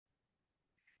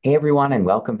Hey everyone, and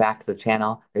welcome back to the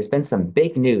channel. There's been some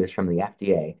big news from the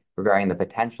FDA regarding the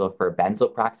potential for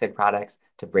benzoyl peroxide products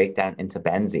to break down into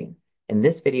benzene. In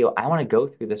this video, I want to go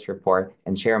through this report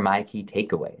and share my key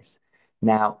takeaways.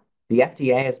 Now, the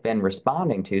FDA has been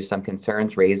responding to some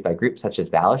concerns raised by groups such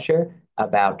as Valisure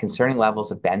about concerning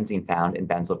levels of benzene found in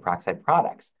benzoyl peroxide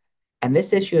products. And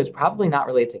this issue is probably not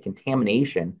related to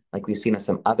contamination like we've seen with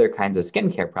some other kinds of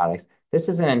skincare products. This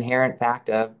is an inherent fact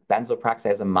of benzoyl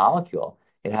peroxide as a molecule.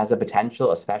 It has a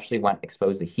potential, especially when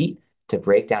exposed to heat, to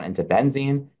break down into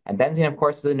benzene. And benzene, of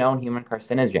course, is a known human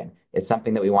carcinogen. It's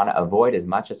something that we want to avoid as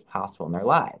much as possible in their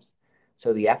lives.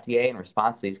 So the FDA, in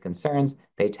response to these concerns,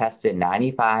 they tested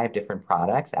 95 different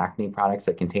products, acne products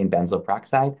that contain benzoyl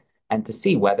peroxide, and to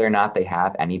see whether or not they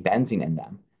have any benzene in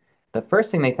them. The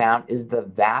first thing they found is the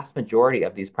vast majority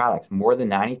of these products, more than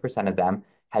 90% of them,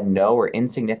 had no or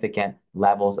insignificant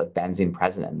levels of benzene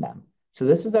present in them. So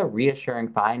this is a reassuring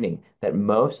finding that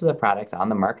most of the products on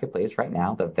the marketplace right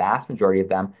now, the vast majority of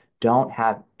them, don't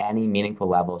have any meaningful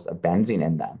levels of benzene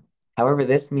in them. However,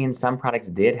 this means some products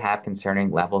did have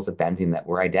concerning levels of benzene that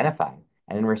were identified.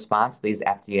 And in response to these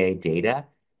FDA data,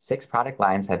 6 product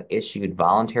lines have issued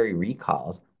voluntary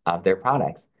recalls of their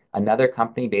products. Another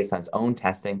company, based on its own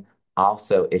testing,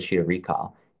 also issued a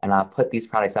recall. And I'll put these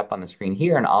products up on the screen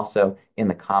here and also in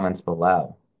the comments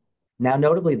below. Now,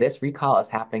 notably, this recall is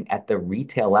happening at the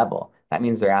retail level. That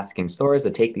means they're asking stores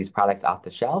to take these products off the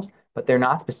shelves, but they're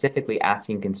not specifically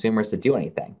asking consumers to do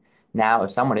anything. Now,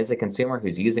 if someone is a consumer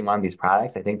who's using one of these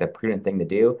products, I think the prudent thing to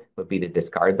do would be to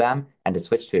discard them and to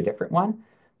switch to a different one.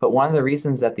 But one of the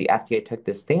reasons that the FDA took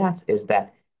this stance is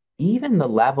that even the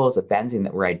levels of benzene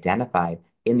that were identified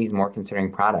in these more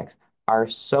concerning products are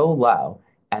so low,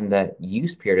 and the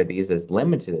use period of these is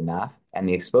limited enough, and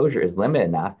the exposure is limited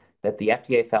enough that the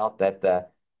FDA felt that the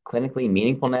clinically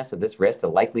meaningfulness of this risk, the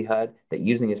likelihood that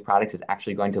using these products is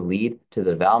actually going to lead to the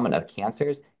development of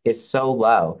cancers, is so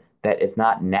low that it's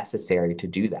not necessary to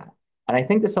do that. And I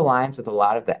think this aligns with a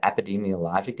lot of the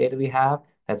epidemiologic data we have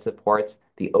that supports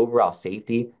the overall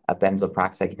safety of benzoyl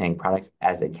peroxide containing products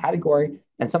as a category,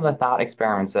 and some of the thought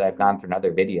experiments that I've gone through in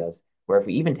other videos, where if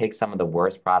we even take some of the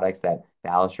worst products that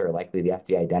Valisure or likely the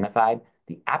FDA identified,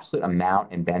 the absolute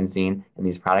amount in benzene in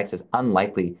these products is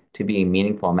unlikely to be a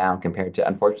meaningful amount compared to,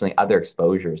 unfortunately, other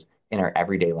exposures in our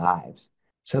everyday lives.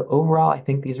 So overall, I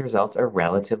think these results are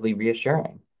relatively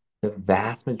reassuring. The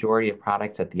vast majority of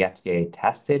products that the FDA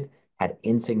tested had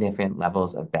insignificant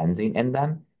levels of benzene in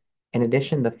them. In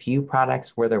addition, the few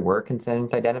products where there were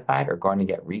concerns identified are going to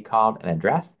get recalled and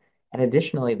addressed. And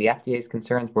additionally, the FDA's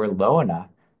concerns were low enough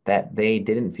that they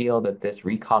didn't feel that this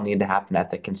recall needed to happen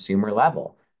at the consumer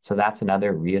level. So that's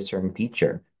another reassuring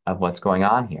feature of what's going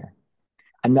on here.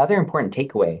 Another important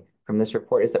takeaway from this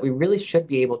report is that we really should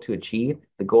be able to achieve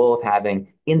the goal of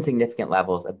having insignificant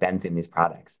levels of benzene in these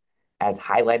products. As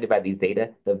highlighted by these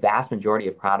data, the vast majority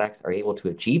of products are able to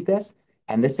achieve this,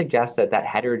 and this suggests that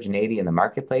heterogeneity in the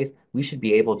marketplace, we should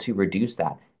be able to reduce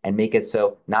that and make it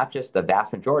so not just the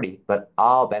vast majority, but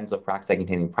all benzoyl peroxide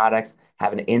containing products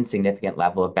have an insignificant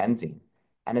level of benzene.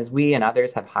 And as we and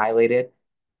others have highlighted,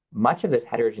 much of this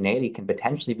heterogeneity can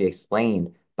potentially be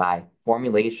explained by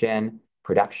formulation,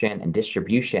 production, and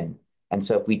distribution. And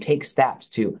so if we take steps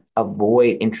to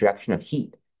avoid introduction of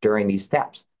heat during these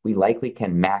steps, we likely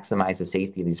can maximize the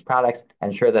safety of these products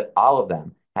and ensure that all of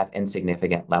them have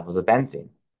insignificant levels of benzene.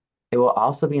 It will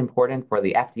also be important for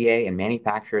the FDA and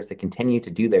manufacturers to continue to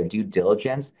do their due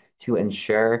diligence to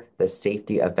ensure the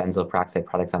safety of benzoyl peroxide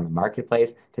products on the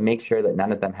marketplace to make sure that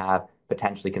none of them have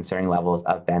potentially concerning levels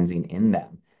of benzene in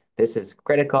them. This is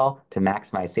critical to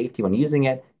maximize safety when using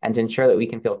it and to ensure that we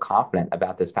can feel confident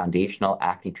about this foundational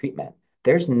acne treatment.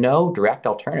 There's no direct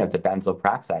alternative to benzoyl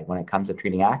peroxide when it comes to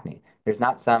treating acne. There's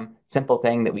not some simple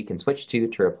thing that we can switch to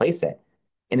replace it.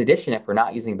 In addition, if we're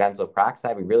not using benzoyl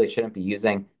peroxide, we really shouldn't be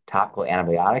using topical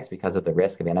antibiotics because of the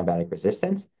risk of antibiotic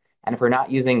resistance. And if we're not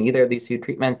using either of these two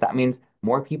treatments, that means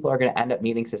more people are going to end up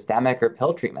needing systemic or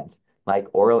pill treatments like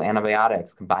oral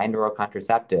antibiotics, combined oral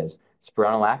contraceptives,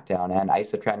 spironolactone, and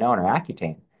isotretinoin or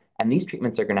Accutane. And these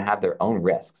treatments are going to have their own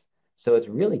risks. So it's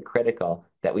really critical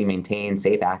that we maintain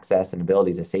safe access and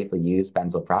ability to safely use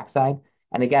benzoyl peroxide.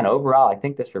 And again, overall, I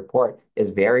think this report is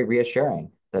very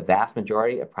reassuring. The vast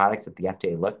majority of products that the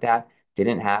FDA looked at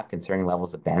didn't have concerning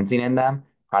levels of benzene in them.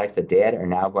 Products that did are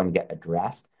now going to get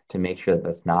addressed to make sure that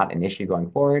that's not an issue going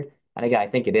forward. And again, I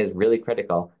think it is really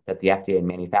critical that the FDA and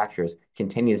manufacturers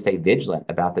continue to stay vigilant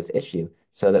about this issue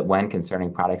so that when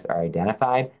concerning products are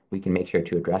identified, we can make sure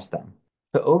to address them.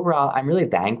 So overall, I'm really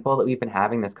thankful that we've been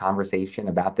having this conversation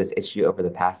about this issue over the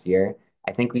past year.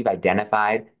 I think we've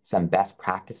identified some best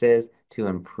practices to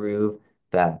improve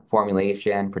the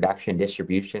formulation, production,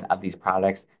 distribution of these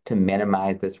products to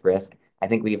minimize this risk. I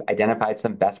think we've identified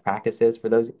some best practices for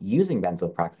those using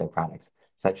benzoyl peroxide products,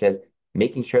 such as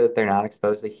making sure that they're not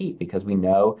exposed to heat, because we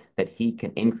know that heat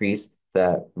can increase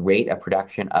the rate of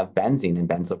production of benzene and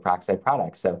benzoyl peroxide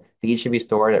products. So these should be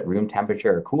stored at room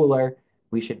temperature or cooler.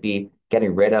 We should be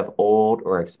getting rid of old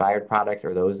or expired products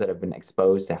or those that have been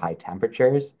exposed to high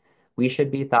temperatures. We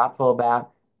should be thoughtful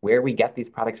about where we get these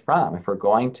products from. If we're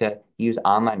going to use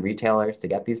online retailers to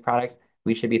get these products,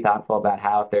 we should be thoughtful about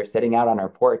how if they're sitting out on our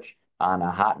porch on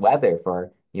a hot weather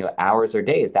for hours or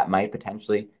days, that might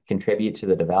potentially contribute to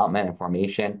the development and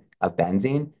formation of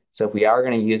benzene. So if we are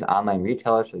going to use online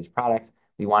retailers for these products,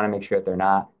 we want to make sure that they're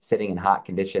not sitting in hot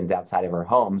conditions outside of our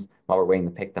homes while we're waiting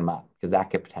to pick them up, because that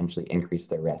could potentially increase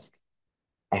their risk.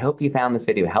 I hope you found this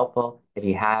video helpful. If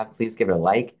you have, please give it a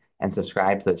like and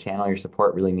subscribe to the channel. Your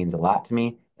support really means a lot to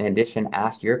me. In addition,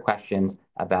 ask your questions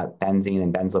about benzene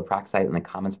and benzoyl peroxide in the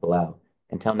comments below.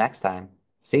 Until next time,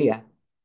 see ya.